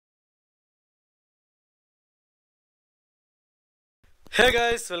Hey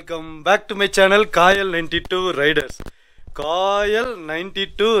guys, welcome back to my channel Kayal 92 Riders. Kayal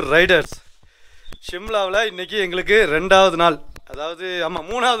 92 Riders. ஷிம்லாவில் இன்றைக்கி எங்களுக்கு ரெண்டாவது நாள், அதாவது ஆமாம்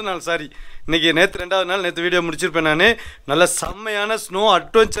மூணாவது நாள், சாரி இன்றைக்கி நேற்று ரெண்டாவது நாள். நேற்று வீடியோ முடிச்சிருப்பேன் நான். நல்ல செம்மையான ஸ்னோ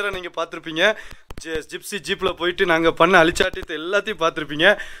அட்வென்ச்சரை நீங்கள் பார்த்துருப்பீங்க. ஜிப்சி ஜீப்பில் போயிட்டு நாங்கள் பண்ண அழிச்சாட்டியத்தை எல்லாத்தையும்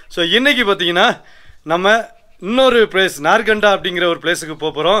பார்த்துருப்பீங்க. ஸோ இன்றைக்கி பார்த்தீங்கன்னா நம்ம இன்னொரு பிளேஸ், நார்கண்டா அப்படிங்கிற ஒரு பிளேஸுக்கு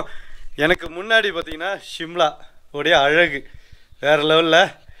போகிறோம். எனக்கு முன்னாடி பார்த்தீங்கன்னா ஷிம்லா உடைய அழகு வேறு லெவலில்.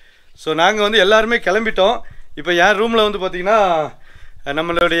 ஸோ நாங்கள் வந்து எல்லாருமே கிளம்பிட்டோம். இப்போ என் ரூமில் வந்து பார்த்திங்கன்னா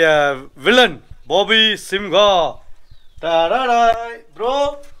நம்மளுடைய வில்லன் பாபி சிம்ஹா ப்ரோ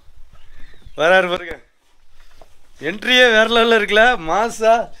வராரு பாருங்க. என்ட்ரியே வேறு லெவலில் இருக்குல்ல,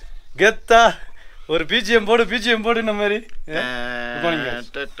 மாசா கெத்தா. ஒரு பிஜிஎம் போடு இந்த மாதிரி.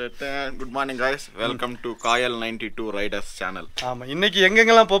 Good morning guys, welcome to Kayal 92 Riders channel. ஆமாம், இன்னைக்கு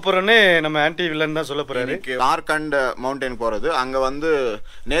எங்கெங்கெல்லாம் போகிறோன்னு நம்ம ஆன்டி வில்லன் தான் சொல்ல போகிறாரு. நார்கண்ட் மவுண்டன் போகிறது. அங்கே வந்து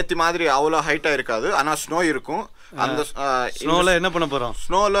நேற்று மாதிரி அவ்வளோ ஹைட்டாக இருக்காது, ஆனால் ஸ்னோ இருக்கும். அந்த ஸ்னோவில் என்ன பண்ண போகிறோம்?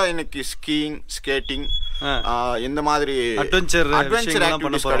 ஸ்னோவில் இன்னைக்கு ஸ்கீயிங், ஸ்கேட்டிங், இந்த மாதிரி அட்வென்ச்சர்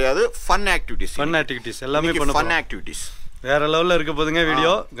ஆக்டிவிட்டிஸ் கிடையாது, ஃபன் ஆக்டிவிட்டிஸ் எல்லாமே பண்ண ஃபன் ஆக்டிவிட்டிஸ் வேற லெவலில் இருக்க போதுங்க.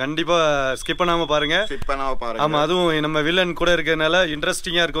 வீடியோ கண்டிப்பாக ஸ்கிப் பண்ணாமல் பாருங்கள். ஆமாம், அதுவும் நம்ம வில்லன் கூட இருக்கிறதுனால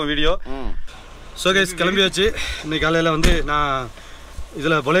இன்ட்ரெஸ்டிங்காக இருக்கும் வீடியோ. ஸோ கைஸ், கிளம்பியாச்சு. இன்னைக்கு காலையில் வந்து நான்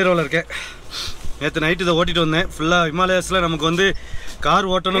இதில் பொலேரோவில் இருக்கேன். நேற்று நைட்டு இதை ஓட்டிகிட்டு வந்தேன். ஃபுல்லாக ஹிமாலயாஸில் நமக்கு வந்து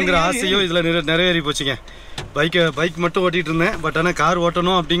கார் ஓட்டணுங்கிற ஆசையும் இதில் நிறைவேறி போச்சுங்க. பைக் மட்டும் ஓட்டிகிட்டு இருந்தேன், பட் ஆனால் கார்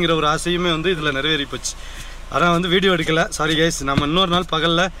ஓட்டணும் அப்படிங்கிற ஒரு ஆசையுமே வந்து இதில் நிறைவேறி போச்சு. ஆனால் வந்து வீடியோ எடுக்கல, சாரி கைஸ். நம்ம இன்னொரு நாள்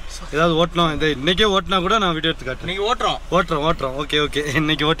பகலில் ஏதாவது ஓட்டணும். இன்றைக்கே ஓட்டினா கூட நான் வீடியோ எடுத்து காட்டுறேன். நீங்கள் ஓட்டுறோம். ஓகே.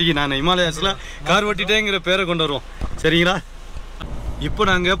 இன்றைக்கி ஓட்டிக்கு நான் ஹிமாலயாஸில் கார் ஓட்டிட்டேங்கிற பேரை கொண்டு வருவோம், சரிங்களா? இப்போ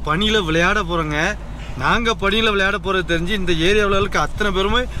நாங்கள் பனியில் விளையாட போகிறோங்க. நாங்கள் பனியில் விளையாட போகிறது தெரிஞ்சு இந்த ஏரியாவில் இருக்க அத்தனை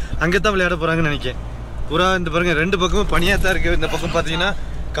பேருமே அங்கே தான் விளையாட போகிறாங்கன்னு நினைக்கிறேன். பூரா இந்த பாருங்கள், ரெண்டு பக்கமும் பனியாக தான் இருக்குது. இந்த பக்கம் பார்த்தீங்கன்னா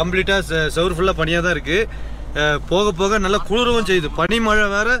கம்ப்ளீட்டாக சவுர் ஃபுல்லாக பனியாக தான் இருக்குது. போக போக நல்லா குளிரவும் செய்யுது. பனி மழை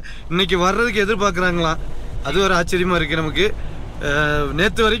வேறு இன்றைக்கி வர்றதுக்கு எதிர்பார்க்குறாங்களாம். அது ஒரு ஆச்சரியமாக இருக்குது நமக்கு.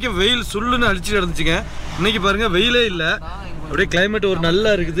 நேற்று வரைக்கும் வெயில் சுள்ளுன்னு அடிச்சுட்டு இருந்துச்சுங்க. இன்றைக்கி பாருங்கள், வெயிலே இல்லை. அப்படியே கிளைமேட் ஒரு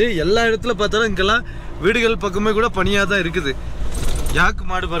நல்லா இருக்குது. எல்லா இடத்துல பார்த்தாலும் இங்கெல்லாம் வீடுகள் பக்கமே கூட பனியாக தான் இருக்குது. யாக்கு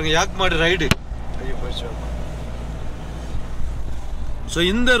மாடு பாருங்கள், யாக்கு மாடு ரைடு. ஸோ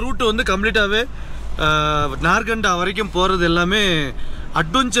இந்த ரூட்டு வந்து கம்ப்ளீட்டாகவே நார்கண்டா வரைக்கும் போகிறது எல்லாமே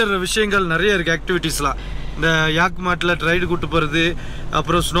அட்வென்ச்சர் விஷயங்கள் நிறைய இருக்குது. ஆக்டிவிட்டீஸ்லாம் இந்த யாக் மாட்டில் ரைடு கூட்டு போகிறது,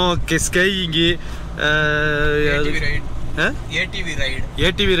 அப்புறம் ஸ்னோ ஸ்கையிங்கு,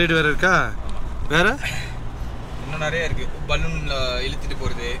 ஏடிவி ரைடு வேறு இருக்கா, வேறு இன்னும் நிறைய இருக்குது. பலூனில் இழுத்துட்டு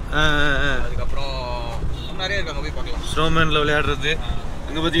போகிறது, அதுக்கப்புறம் நிறைய இருக்குது. அங்கே போய் பார்க்கலாம். ஸ்னோமேனில் விளையாடுறது.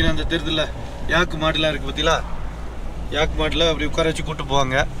 அங்கே பார்த்தீங்கன்னா அந்த தெருதில் யாக்கு மாடுலாம் இருக்குது பார்த்தீங்களா? யாக்கு மாட்டில் அப்படி உட்கார வச்சு கூப்பிட்டு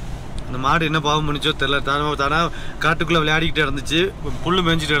போவாங்க. அந்த மாடு என்ன பாவம் பண்ணிச்சோ தெரில, தானாக காட்டுக்குள்ளே விளையாடிக்கிட்டு இருந்துச்சு, புல்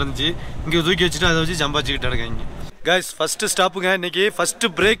மேய்ஞ்சிட்டு இருந்துச்சு. இங்கே தூக்கி வச்சுட்டு அதை வச்சு சம்பாதிச்சுக்கிட்டு இருக்காங்க. கைஸ், ஃபஸ்ட்டு ஸ்டாப்புங்க இன்றைக்கி. ஃபஸ்ட்டு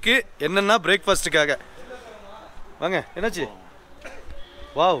பிரேக்கு என்னென்னா பிரேக்ஃபாஸ்ட்டுக்காக வாங்க. என்னாச்சு?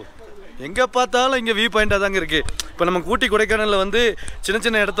 வாவ், எங்கே பார்த்தாலும் இங்கே வியூ பாயிண்ட்டாக தாங்க இருக்குது. இப்போ நம்ம ஊட்டி கொடைக்கானலில் வந்து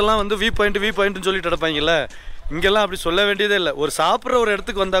சின்ன இடத்துலாம் வந்து வியூ பாயிண்ட்டுன்னு சொல்லிட்டு கிடப்பாங்கல்ல. இங்கெல்லாம் அப்படி சொல்ல வேண்டியதே இல்லை. ஒரு சாப்பிட்ற ஒரு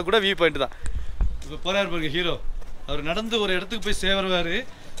இடத்துக்கு வந்தால் கூட வியூ பாயிண்ட் தான். இப்போ போகிறாரு பாருங்க ஹீரோ, அவர் நடந்து ஒரு இடத்துக்கு போய் சேருவார்.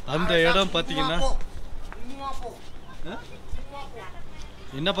 அந்த இடம் பார்த்தீங்கன்னா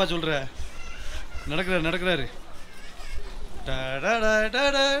என்னப்பா சொல்கிற, நடக்கிறாரு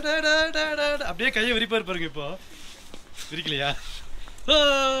அப்படியே கையை விரிப்பாரு பாருங்க. இப்போ விரிக்கலையா?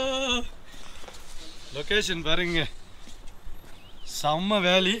 லொக்கேஷன் பாருங்க, செம்ம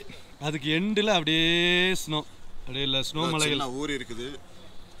வேலி. அதுக்கு எண்டில் அப்படியே ஸ்னோ, அப்படியே இல்லை ஸ்னோ மலைகள் ஊர் இருக்குது.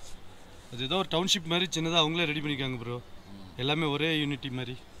 அது ஏதோ ஒரு டவுன்ஷிப் மாதிரி சின்னதாக அவங்களே ரெடி பண்ணிக்காங்க ப்ரோ. எல்லாமே ஒரே யூனிட்டி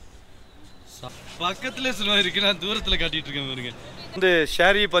மாதிரி. பக்கத்தில் ஸ்னோ இருக்குது, நான் தூரத்தில் காட்டிகிட்டு இருக்கேன் பாருங்க. இந்த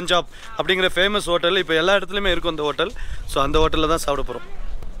ஷேரி பஞ்சாப் அப்படிங்கிற ஃபேமஸ் ஹோட்டல் இப்போ எல்லா இடத்துலையுமே இருக்கும் அந்த ஹோட்டல். ஸோ அந்த ஹோட்டலில் தான் சாப்பிட போகிறோம்.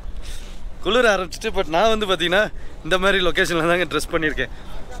 குளிர ஆரம்பிச்சிட்டு, பட் நான் வந்து பார்த்தீங்கன்னா இந்த மாதிரி லொக்கேஷனில் தாங்க ட்ரெஸ் பண்ணியிருக்கேன்.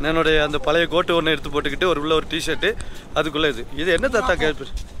 என்னுடைய அந்த பழைய கோட்டு ஒன்று எடுத்து போட்டுக்கிட்டு உள்ள ஒரு டிஷர்ட்டு, அதுக்குள்ளே இது என்ன தாத்தா கேட்பு?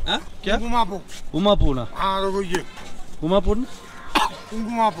 உமாப்பூண்ணா? உமாப்பூன்னு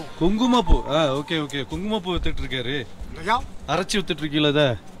குங்குமப்பூ. ஓகே. குங்குமப்பூ வித்துட்டு இருக்காரு, அரைச்சி வித்துட்டு இருக்கீங்களா? அதை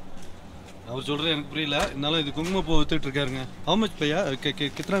அவர் சொல்கிறது எனக்கு புரியல, இருந்தாலும் இது குங்குமப்பூ வித்துட்டு இருக்காருங்க. How much Bhaiya?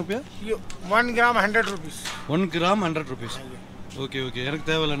 கித்தனா Bhaiya? 1 gram 100 rupees. 1 gram 100 rupees. Okay. எனக்கு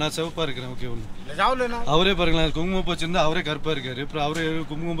தேவையில்லை, நான் சிவப்பாக இருக்கிறேன். ஓகே ஒன்று அவரே பாருங்களேன், குங்குமப்பூ வச்சிருந்தா அவரே கருப்பாக இருக்காரு. அப்புறம் அவரே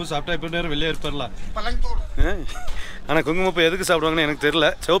குங்குமப்பூ சாப்பிட்டா இப்போ நேரம் வெளியே இருப்பார்லாம். ஆனால் குங்குமப்பூ எதுக்கு சாப்பிடுவாங்கன்னு எனக்கு தெரியல.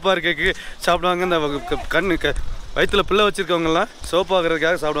 சிவப்பாக இருக்க சாப்பிடுவாங்க. இந்த கண்ணு வயிற்றில் பிள்ளை வச்சுருக்கவங்கலாம்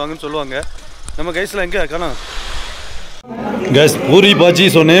சிவப்பாகிறதுக்காக சாப்பிடுவாங்கன்னு சொல்லுவாங்க. நம்ம கைஸில் எங்கே காணோம்? கேஸ் பூரி பாஜி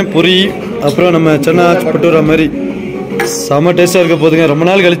சொன்னேன், பூரி. அப்புறம் நம்ம சென்னா பட்டூரா மாதிரி செம்ம டேஸ்ட்டாக இருக்க போதுங்க. ரொம்ப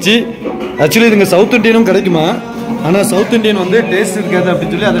நாள் கழிச்சு ஆக்சுவலி இதுங்க சவுத் இண்டியனும் கிடைக்குமா, ஆனால் சவுத் இண்டியன் வந்து டேஸ்ட் இருக்காது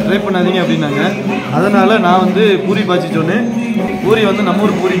அப்படின்னு சொல்லி அதை ட்ரை பண்ணாதீங்க அப்படின்னாங்க. அதனால் நான் வந்து பூரி பாய்ச்சி சொன்னேன். பூரி வந்து நம்ம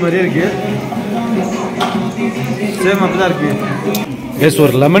ஊர் பூரி மாதிரியே இருக்குது, சேம் அப்படி தான் இருக்குது. எஸ்,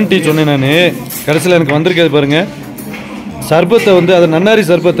 ஒரு லெமன் டீ சொன்னேன் நான், கடைசியில் எனக்கு வந்திருக்காது பாருங்கள். சர்பத்தை வந்து அதை நன்னாரி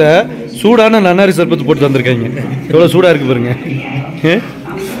சர்பத்தை சூடான நன்னாரி சர்பத்து போட்டு தந்திருக்காங்க. எவ்வளோ சூடாக இருக்குது பாருங்க.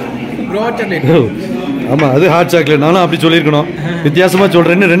 ஆமாம், அது ஹாட் சாக்லேட். நானும் அப்படி சொல்லியிருக்கணும், வித்தியாசமாக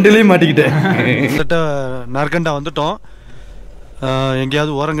சொல்கிறேன்னு ரெண்டுலேயும் மாட்டிக்கிட்டேன். நார்கண்டா வந்துட்டோம்.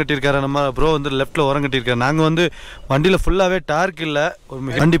 எங்கேயாவது ஓரம் கட்டியிருக்காரு நம்ம ப்ரோ வந்து லெஃப்ட்டில் ஓரம் கட்டியிருக்காரு. நாங்கள் வந்து வண்டியில் ஃபுல்லாகவே டார்க் இல்லை, ஒரு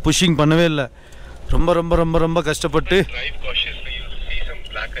வண்டி புஷிங் பண்ணவே இல்லை. ரொம்ப ரொம்ப ரொம்ப ரொம்ப கஷ்டப்பட்டு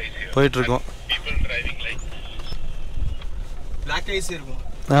போயிட்டுருக்கோம்.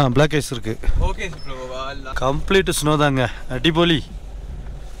 பிளாக் ஐஸ் இருக்கு. கம்ப்ளீட் ஸ்னோ தாங்க, அடிபொலி.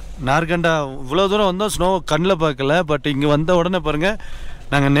 நார்கண்டா இவ்வளோ தூரம் வந்தோம், ஸ்னோ கண்ணில் பார்க்கல. பட் இங்கே வந்த உடனே பாருங்கள்,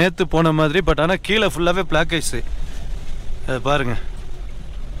 நாங்கள் நேற்று போன மாதிரி. பட் ஆனால் கீழே ஃபுல்லாகவே பிளாக் ஐஸு. அது பாருங்கள்,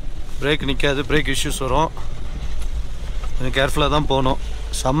 பிரேக் நிற்காது, பிரேக் இஷ்யூஸ் வரும். கொஞ்சம் கேர்ஃபுல்லாக தான் போகணும்.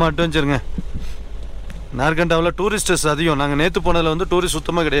 செம்ம அட்வென்ச்சருங்க. நார்கண்டாவில் டூரிஸ்டர்ஸ் அதிகம். நாங்கள் நேற்று போனதில் வந்து டூரிஸ்ட்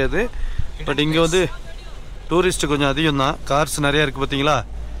சுத்தமாக கிடையாது. பட் இங்கே வந்து டூரிஸ்ட் கொஞ்சம் அதிகம் தான். கார்ஸ் நிறையா இருக்குது பார்த்தீங்களா.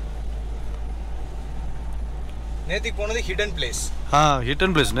 நேற்று போனது ஹிடன் பிளேஸ்.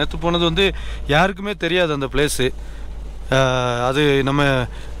 Hidden place. நேற்று போனது வந்து யாருக்குமே தெரியாது அந்த பிளேஸு. அது நம்ம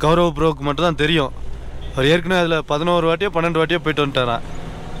கௌரவ் ப்ரோக்கு மட்டும் தான் தெரியும். அவர் ஏற்கனவே அதில் 11 வாட்டியோ 12 வாட்டியோ போயிட்டு வந்துட்டாரான்.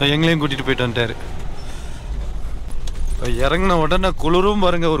 எங்களையும் கூட்டிகிட்டு போயிட்டு வந்துட்டார். இறங்கின உடனே குளிரும்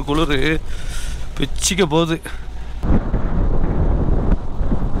பாருங்க, ஒரு குளிர் பிச்சிக்க போகுது.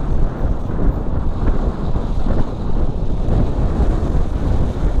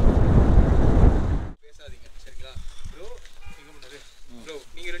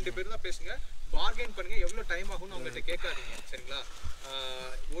 பார்கெயின் பண்ணுங்க, எவ்வளவு டைம் ஆகும்னு அவங்கள்ட்ட கேட்காதீங்க, சரிங்களா?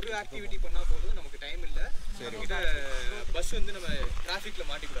 ஒரு ஆக்டிவிட்டி பண்ணா போதும், நமக்கு டைம் இல்லை. சரிங்கிட்ட பஸ் வந்து நம்ம டிராஃபிக்ல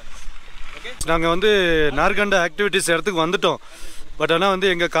மாட்டிக்கூடாது. ஓகே, நாங்கள் வந்து நார்கண்டா ஆக்டிவிட்டிஸ் இடத்துக்கு வந்துட்டோம். பட் ஆனால் வந்து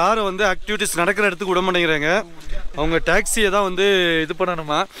எங்கள் காரை வந்து ஆக்டிவிட்டிஸ் நடக்கிற இடத்துக்கு விட மாட்டேங்கிறாங்க. அவங்க டாக்ஸியை தான் வந்து இது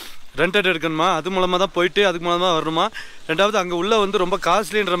பண்ணணுமா, ரெண்டட் எடுக்கணுமா, அது மூலமாக தான் போயிட்டு அதுக்கு மூலமாக தான் வரணுமா. ரெண்டாவது அங்கே உள்ளே வந்து ரொம்ப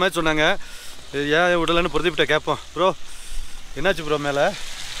காஸ்ட்லின்ற மாதிரி சொன்னாங்க. ஏன் விடலன்னு பிரதீப்கிட்ட கேட்போம். ப்ரோ என்னாச்சு ப்ரோ மேலே?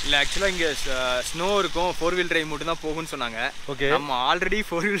 இல்லை, ஆக்சுவலாக இங்கே ஸ்னோ இருக்கும், 4 வீல் டிரைவ் மட்டும் தான் போகும்னு சொன்னாங்க. ஓகே, நம்ம ஆல்ரெடி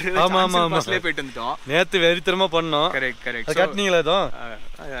 4 வீல் டிரைவ் பஸ்லேயே போயிட்டு வந்துட்டோம். நேற்று வெறித்தனமாக பண்ணோம். கரெக்ட். கட்டினீங்களா எதுவும்?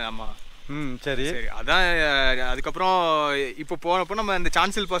 ஆமாம். சரி. அதான். அதுக்கப்புறம் இப்போ போனப்போ நம்ம அந்த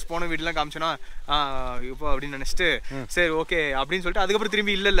சான்சல் பாஸ் போன வீடெலாம் காமிச்சோன்னா இப்போ அப்படின்னு நினச்சிட்டு சரி ஓகே அப்படின்னு சொல்லிட்டு அதுக்கப்புறம்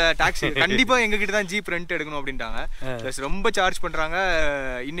திரும்பி இல்லை டாக்ஸி கண்டிப்பாக எங்ககிட்ட தான் ஜீப் ரெண்ட் எடுக்கணும் அப்படின்ட்டாங்க. ப்ளஸ் ரொம்ப சார்ஜ் பண்ணுறாங்க.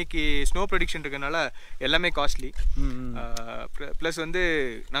 இன்னைக்கு ஸ்னோ ப்ரெடிக்ஷன் இருக்கனால எல்லாமே காஸ்ட்லி. ப்ளஸ் வந்து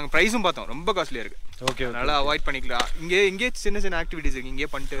நாங்கள் ப்ரைஸும் பார்த்தோம், ரொம்ப காஸ்ட்லியாக இருக்குது. ஓகே, அதனால் அவாய்ட் பண்ணிக்கலாம். இங்கே சின்ன ஆக்டிவிட்டிஸ் இருக்குது, இங்கே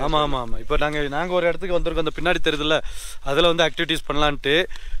பண்ணிட்டு. ஆமாம். இப்போ நாங்கள் ஒரு இடத்துக்கு வந்திருக்கோம், அந்த பின்னாடி தெரியுதுல்ல, அதில் வந்து ஆக்டிவிட்டீஸ் பண்ணலான்ட்டு.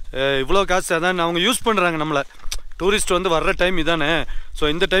 இவ்வளோ காசு அதான் அவங்க யூஸ் பண்ணுறாங்க நம்மளை. டூரிஸ்ட் வந்து வர்ற டைம் இதானே. ஸோ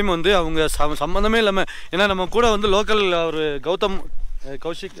இந்த டைம் வந்து அவங்க சம்மந்தமே இல்லாமல், ஏன்னா நம்ம கூட வந்து லோக்கல் ஒரு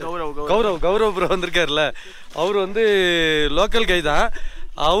கௌரவ் ப்ரோ வந்திருக்காருல, அவர் வந்து லோக்கல் கை தான்.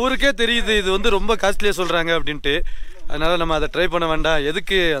 அவருக்கே தெரியுது இது வந்து ரொம்ப காஸ்ட்லியாக சொல்கிறாங்க அப்படின்ட்டு. அதனால் நம்ம அதை ட்ரை பண்ண வேண்டாம்,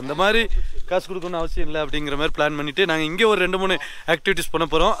 எதுக்கு அந்த மாதிரி காசு கொடுக்கணும்னு அவசியம் இல்லை அப்படிங்கிற மாதிரி பிளான் பண்ணிவிட்டு நாங்கள் இங்கே ஒரு 2-3 ஆக்டிவிட்டீஸ் பண்ண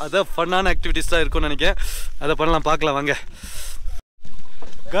போகிறோம். அதான் ஃபன்னான ஆக்டிவிட்டீஸ் தான் இருக்கும்னு நினைக்கிறேன். அதை பண்ணலாம், பார்க்கலாம் வாங்க.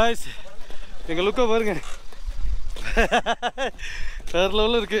 காய்ஸ், எங்கள் லுக்கை பாருங்க, வேறு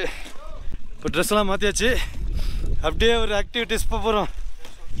லெவலில் இருக்குது. இப்போ ட்ரெஸ்லாம் மாற்றியாச்சு, அப்படியே ஒரு ஆக்டிவிட்டீஸ் போகிறோம்.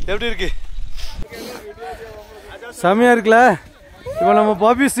 எப்படி இருக்கு? செம்மையாக இருக்குல்ல? இப்போ நம்ம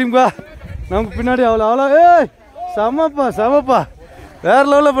பாப்பி சிம்பா நமக்கு பின்னாடி அவ்வளோ ஏய் செமப்பா வேற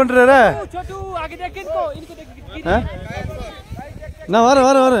லெவலில் பண்ணுறாரு. நான்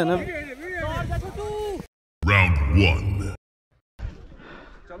வரேன்.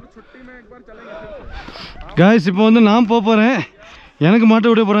 காய்ஸ், இப்போ வந்து நான் போகிறேன், எனக்கு மாட்ட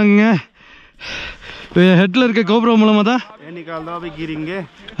விட போகிறாங்க. இப்போ ஹெட்டில் இருக்க கோப்ரோ மூலமாக தான்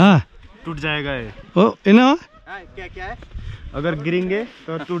टूट जाएगा ये। ஓ என்ன क्या है? अगर गिरेंगे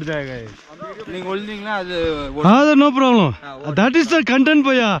तो टूट जाएगा ये। நீங்கள் ஒழுந்தீங்களா அது no problem. That is the content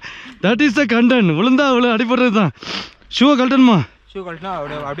Bhaiya, that is the content. விழுந்தா அடிப்படுறது தான். ஷூவை கழட்டணுமா? ஷூ கழட்டினா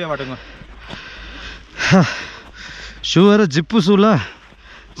அப்படியே மாட்டுங்க. ஷூ வேறு zip ஷூல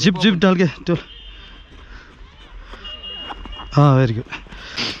zip டால்கே toll. Very good.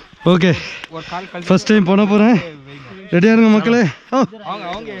 Okay, first time போன போகிறேன். ரெடியாக இருங்க மக்களே.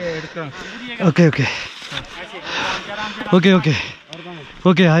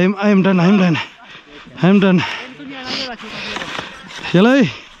 Okay I am ton. எலை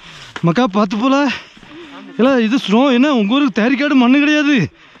மக்கா பார்த்து போல இல்லை இது ஸ்னோ என்ன உங்கள் ஊருக்கு தேரிக்காடு மண்ணு கிடையாது,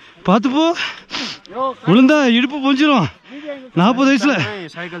 பார்த்துப்போ விழுந்தா இடுப்பு பொஞ்சிரும். 40 வயசுல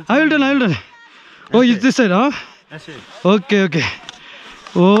ஆயில்டன். ஓ இது திஸ் சைடா? Okay okay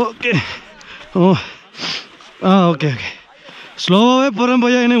okay. ஓ ஓகே ஓகே. ஸ்லோவாகவே போகிறேன்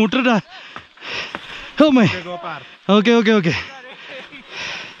பையா, என்னை விட்டுட்டா. ஓமை ஓகே ஓகே ஓகே.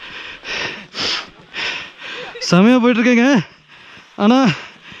 செமையாக போயிட்டுருக்கேங்க. ஆனால்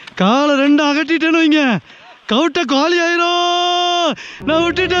காலை 2 அகட்டிட்டேன்னு வைங்க, கவுட்டை காலி ஆயிரும். நான்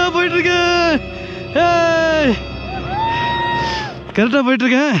விட்டுட்டேன் போயிட்டுருக்கேன். ஏய் கரெக்டாக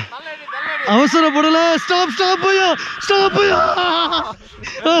போயிட்டுருக்கேன், அவசரப்படல. Stop stop Bhaiya, stop Bhaiya.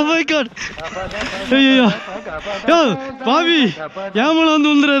 Oh my God. ஐயோ யோ பாவி ஏமல வந்து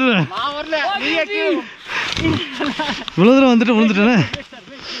விழுந்துறாரு. இவ்வளோ தூரம் வந்துட்டு விழுந்துட்டேனே.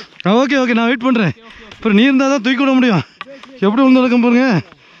 ஓகே ஓகே நான் வெயிட் பண்ணுறேன். அப்புறம் நீ இருந்தால் தான் தூக்கி விட முடியும். எப்படி விழுந்து நடக்கும் பாருங்க.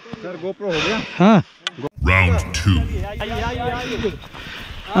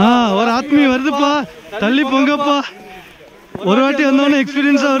 ஒரு ஆத்மீ வருதுப்பா, தள்ளி போங்கப்பா. ஒரு வாட்டி வந்தோடனே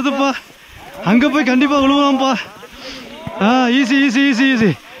எக்ஸ்பீரியன்ஸாக வருதுப்பா. அங்கே போய் கண்டிப்பாக விழுவாம்ப்பா. Easy easy easy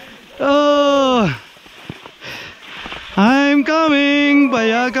easy. O I'm coming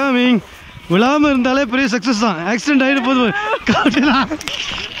Bhaiya coming. விழாமல் இருந்தாலே பெரிய சக்ஸஸ் தான். ஆக்சிடென்ட் ஆகிட்டு போது காட்டலாம்.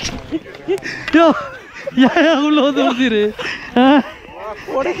 யோ ஏன் உள்ள வந்து ஊற்றிரு.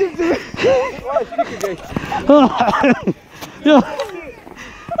 யோ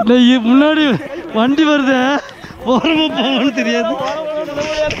இல்லை முன்னாடி வண்டி வருது, போகிறோமோ போகணும்னு தெரியாது.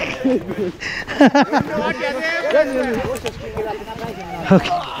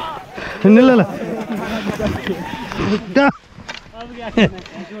 இல்லை இல்லை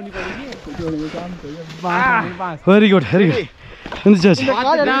வெரி குட் வெரி குட்.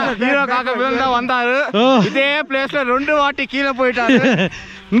 வந்தாரு இதே பிளேஸ்ல 2 வாட்டி கீழே போயிட்டாரு.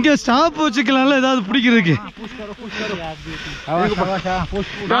 இங்க ஸ்டாப் வச்சுக்கலாம்ல ஏதாவது பிடிக்கிறதுக்கு.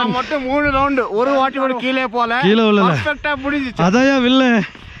 நான் மட்டும் 3 ரவுண்டு, ஒரு வாட்டி கூட கீழே போல. கீழே உள்ள அதான்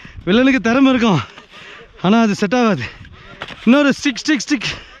வில்லனுக்கு திறமை இருக்கும், ஆனா அது செட் ஆகாது. இன்னொரு stick.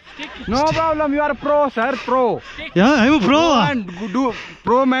 No problem, you are pro sir, pro. Yeah, I'm a pro.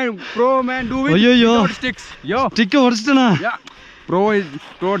 Pro man do it without sticks. Yo. Stick உடைச்சிட்டேனா? Yeah.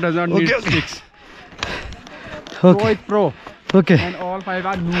 Pro doesn't need sticks. Pro is pro. Okay. And all 5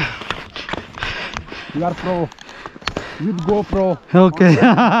 are new. You are pro. You go pro. Okay.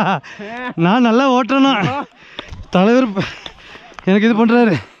 நான் நல்லா ஓட்டுறேனா? தலைவர் எனக்கு இது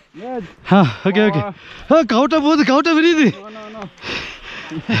பண்றாரு. Okay okay. Ghouta விரியுது.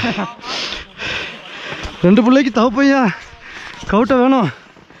 2 பிள்ளைக்கு தவப்பையா கவுட்ட வேணும்.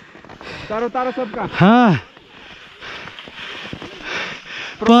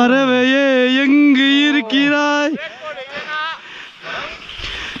 பறவையே எங்கு இருக்கிறாய்.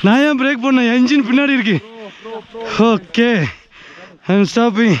 நான் ஏன் பிரேக் பண்ண, என்ஜின் பின்னாடி இருக்கு. Okay I'm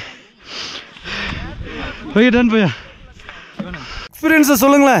stopping. Okay done பையா. எக்ஸ்பீரியன்ஸை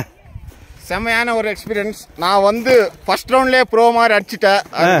சொல்லுங்களேன். செம்மையான ஒரு எக்ஸ்பீரியன்ஸ். நான் வந்து ஃபர்ஸ்ட் ரவுண்ட்லேயே ப்ரோ மாதிரி அடிச்சுட்டேன்.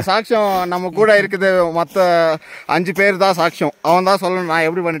 சாட்சியம் நம்ம கூட இருக்குது, மற்ற 5 பேர் தான் சாட்சியம். அவன் தான் சொல்லணும் நான்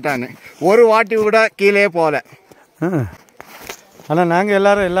எப்படி பண்ணிட்டான்னு. ஒரு வாட்டி கூட கீழே போகல. ஆனால் நாங்கள்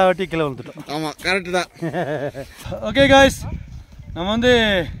எல்லாரும் எல்லா வாட்டியும் கீழே வந்துட்டோம். ஆமாம் கரெக்டு தான். ஓகே காய்ஸ், நம்ம வந்து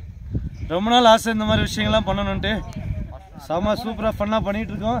ரொம்ப நாள் ஆசை இந்த மாதிரி விஷயங்கள்லாம் பண்ணணுன்ட்டு செம சூப்பராக ஃபன்னாக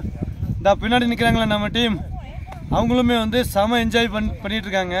பண்ணிகிட்ருக்கோம். இந்த பின்னாடி நிற்கிறாங்களே நம்ம டீம், அவங்களுமே வந்து செம என்ஜாய்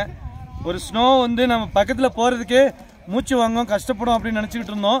பண்ணிகிட்ருக்காங்க. ஒரு ஸ்னோ வந்து நம்ம பக்கத்தில் போகிறதுக்கே மூச்சு வாங்கும், கஷ்டப்படும் அப்படின்னு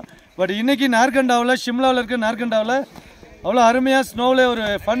நினச்சிக்கிட்டு இருந்தோம். பட் இன்றைக்கி நார்கண்டாவில், ஷிம்லாவில் இருக்க நார்கண்டாவில் அவ்வளோ அருமையாக ஸ்னோவில் ஒரு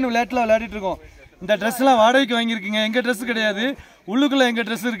ஃபன் விளையாட்டில் விளையாடிட்டுருக்கோம். இந்த ட்ரெஸ்லாம் வாடகைக்கு வாங்கியிருக்கீங்க, எங்கள் ட்ரெஸ்ஸு கிடையாது, உள்ளுக்குள்ளே எங்கள்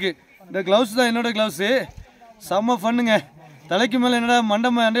ட்ரெஸ் இருக்குது. இந்த க்ளவுஸ் தான் என்னோடய க்ளவுஸு. செம்ம ஃபன்னுங்க. தலைக்கு மேலே என்னடா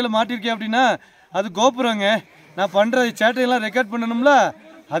மண்டையில் மாட்டிருக்கேன் அப்படின்னா அது கோபுரங்க. நான் பண்ணுற சேட்டையெல்லாம் ரெக்கார்ட் பண்ணணும்ல,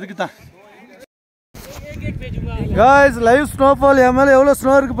 அதுக்கு தான். காய்ஸ் லைவ் ஸ்னோஃபால் என் மேலே எவ்வளோ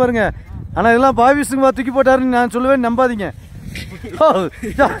ஸ்னோ இருக்குது பாருங்க. ஆனால் இதெல்லாம் பாவிஸுங்க தூக்கி போட்டாருன்னு நான் சொல்லுவேன், நம்பாதீங்க.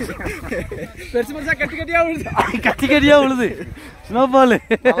 கட்டியா விழுது ஸ்னோஃபால்.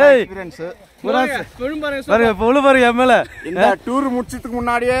 பாருங்க என் மேல. இந்த டூர் முடிச்சதுக்கு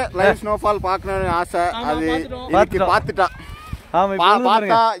முன்னாடியே லைவ் ஸ்னோஃபால் பார்க்கணும்னு ஆசை. அது பார்த்துட்டா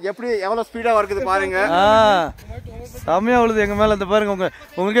பார்த்தா எப்படி எவ்வளவு ஸ்பீடா வருது பாருங்க. செமையா விழுது எங்க மேல. இந்த பாருங்க,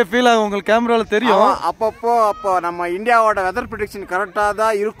 உங்களுக்கே ஃபீல் ஆகும், உங்களுக்கு கேமரால தெரியும். அப்போ நம்ம இந்தியாவோட வெதர் ப்ரெடிக்ஷன் கரெக்டா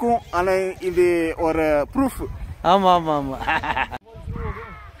தான் இருக்கும். ஆனா இது ஒரு ப்ரூஃப். ஆமா ஆமா ஆமா.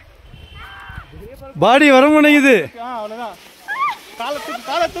 பாடி வர மாட்டேங்குது. அவ்வளவுதான்.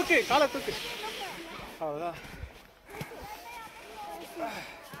 காலை தூக்கு அவ்வளவுதான்.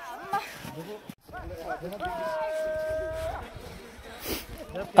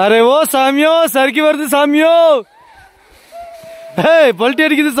 अरे वो सामियो सर की वर्दी सामियो पलटी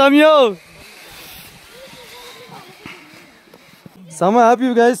अडिக்குது सामियो செம ஹாப்பி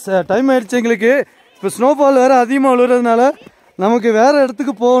கைஸ் டைம் ஆயிடுச்சு எங்களுக்கு இப்போ ஸ்னோஃபால் வேறு அதிகமாக விழுறதுனால நமக்கு வேறு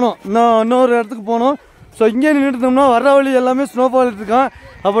இடத்துக்கு போகணும் இன்னொரு இடத்துக்கு போகணும் ஸோ இங்கே நின்றுட்டு இருந்தோம்னா வர வழி எல்லாமே ஸ்னோஃபால் இருக்கான்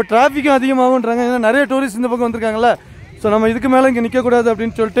அப்போ டிராஃபிக்கும் அதிகமாகுன்றாங்க ஏன்னா நிறைய டூரிஸ்ட் இந்த பக்கம் வந்திருக்காங்கல்ல ஸோ நம்ம இதுக்கு மேலே இங்கே நிற்கக்கூடாது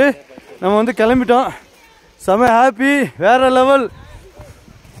அப்படின்னு சொல்லிட்டு நம்ம வந்து கிளம்பிட்டோம் செம ஹாப்பி வேற லெவல்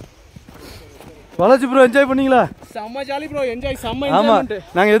பாலாஜி ப்ரோ என்ஜாய் பண்ணீங்களா செம்ம ஜாலி ப்ரோ என்ஜாய் செம்ம ஆமாம்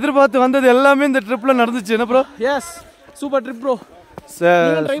நாங்கள் எதிர்பார்த்து வந்தது எல்லாமே இந்த ட்ரிப்பில் நடந்துச்சு என்ன bro yes super trip bro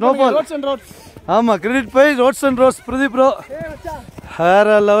snowfall roads and roads ஆமாம் credit by roads and rose Pradeep bro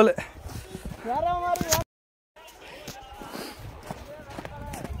வேற லெவல்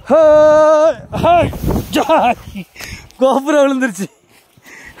கோபுரம் விழுந்துருச்சு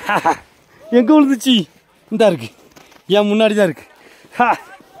எங்கே விழுந்துச்சு இந்த இருக்கு ஏன் முன்னாடி தான் இருக்கு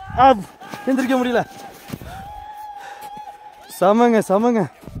எந்திரிக்க முடியல சமங்க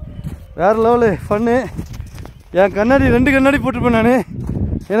வேற லெவலு ஃபன்னு என் கண்ணாடி 2 கண்ணாடி போட்டிருப்பேன் நான்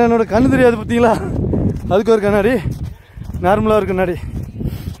ஏன்னா என்னோட கண்ணு தெரியாது பார்த்தீங்களா அதுக்கு ஒரு கண்ணாடி நார்மலாக ஒரு கண்ணாடி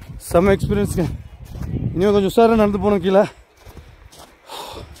செம்ம எக்ஸ்பீரியன்ஸுங்க இன்னும் கொஞ்சம் உஷாராக நடந்து போகணும் கீழே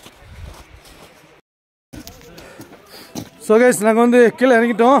ஸோ கைஸ் நாங்கள் வந்து கீழே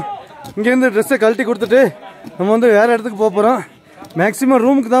இறங்கிட்டோம் இங்கேருந்து ட்ரெஸ்ஸை கழட்டி கொடுத்துட்டு நம்ம வந்து வேறு இடத்துக்கு போக போகிறோம் மேக்ஸிமம்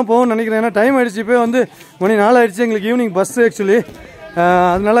ரூமுக்கு தான் போகணும்னு நினைக்கிறேன் ஏன்னா டைம் ஆகிடுச்சு இப்போ வந்து மணி 4 ஆகிடுச்சு எங்களுக்கு ஈவினிங் பஸ் ஆக்சுவலி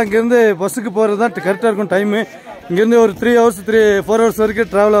அதனால் அங்கேருந்து பஸ்ஸுக்கு போகிறது தான் கரெக்டாக இருக்கும் டைமு இங்கேருந்து ஒரு 4 ஹவர்ஸ் வரைக்கும்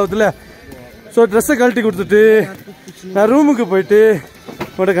ட்ராவல் ஆகுதுல்ல ஸோ ட்ரெஸ்ஸை கழட்டி கொடுத்துட்டு நான் ரூமுக்கு போயிட்டு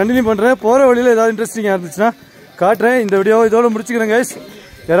உங்கள்கிட்ட கண்டினியூ பண்ணுறேன் போகிற வழியில் ஏதாவது இன்ட்ரெஸ்டிங்காக இருந்துச்சுன்னா காட்டுறேன் இந்த வீடியோவை இதோட முடிச்சுக்கிறேன் கைஸ்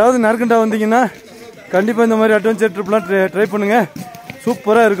யாராவது நார்கண்டா வந்தீங்கன்னா கண்டிப்பாக இந்த மாதிரி அட்வென்ச்சர் ட்ரிப்லாம் ட்ரை பண்ணுங்கள்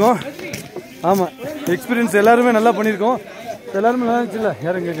சூப்பராக இருக்கும் ஆமாம் எக்ஸ்பீரியன்ஸ் எல்லாருமே நல்லா பண்ணியிருக்கோம் எல்லாருமே நல்லா இருந்துச்சுல்ல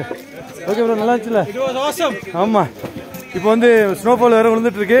யாரும் கேட்க ஓகே ப்ரோ நல்லா இருந்துச்சுல்ல ஆமாம் இப்போ வந்து ஸ்னோஃபால் வேறு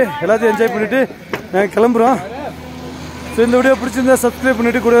விழுந்துட்டுருக்கு எல்லாத்தையும் என்ஜாய் பண்ணிவிட்டு நாங்கள் கிளம்புறோம் ஸோ இந்த வீடியோ பிடிச்சிருந்தா சப்ஸ்கிரைப்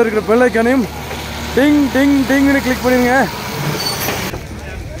பண்ணிவிட்டு கூட இருக்கிற பெல் ஐக்கானையும் டிங்னு கிளிக் பண்ணிடுங்க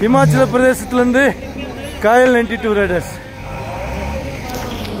हिमाचल प्रदेश कायल 92 राइडर्स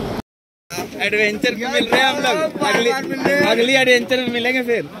एडवेंचर भी मिल रहे हैं हम लोग अगली एडवेंचर में मिलेंगे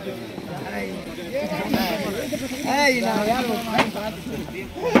फिर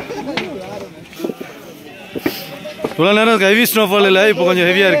थोड़ा நேரம் ஹெவி ஸ்னோஃபால் இல்லை இப்போ கொஞ்சம்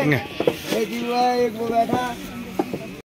ஹெவியாக இருக்குங்க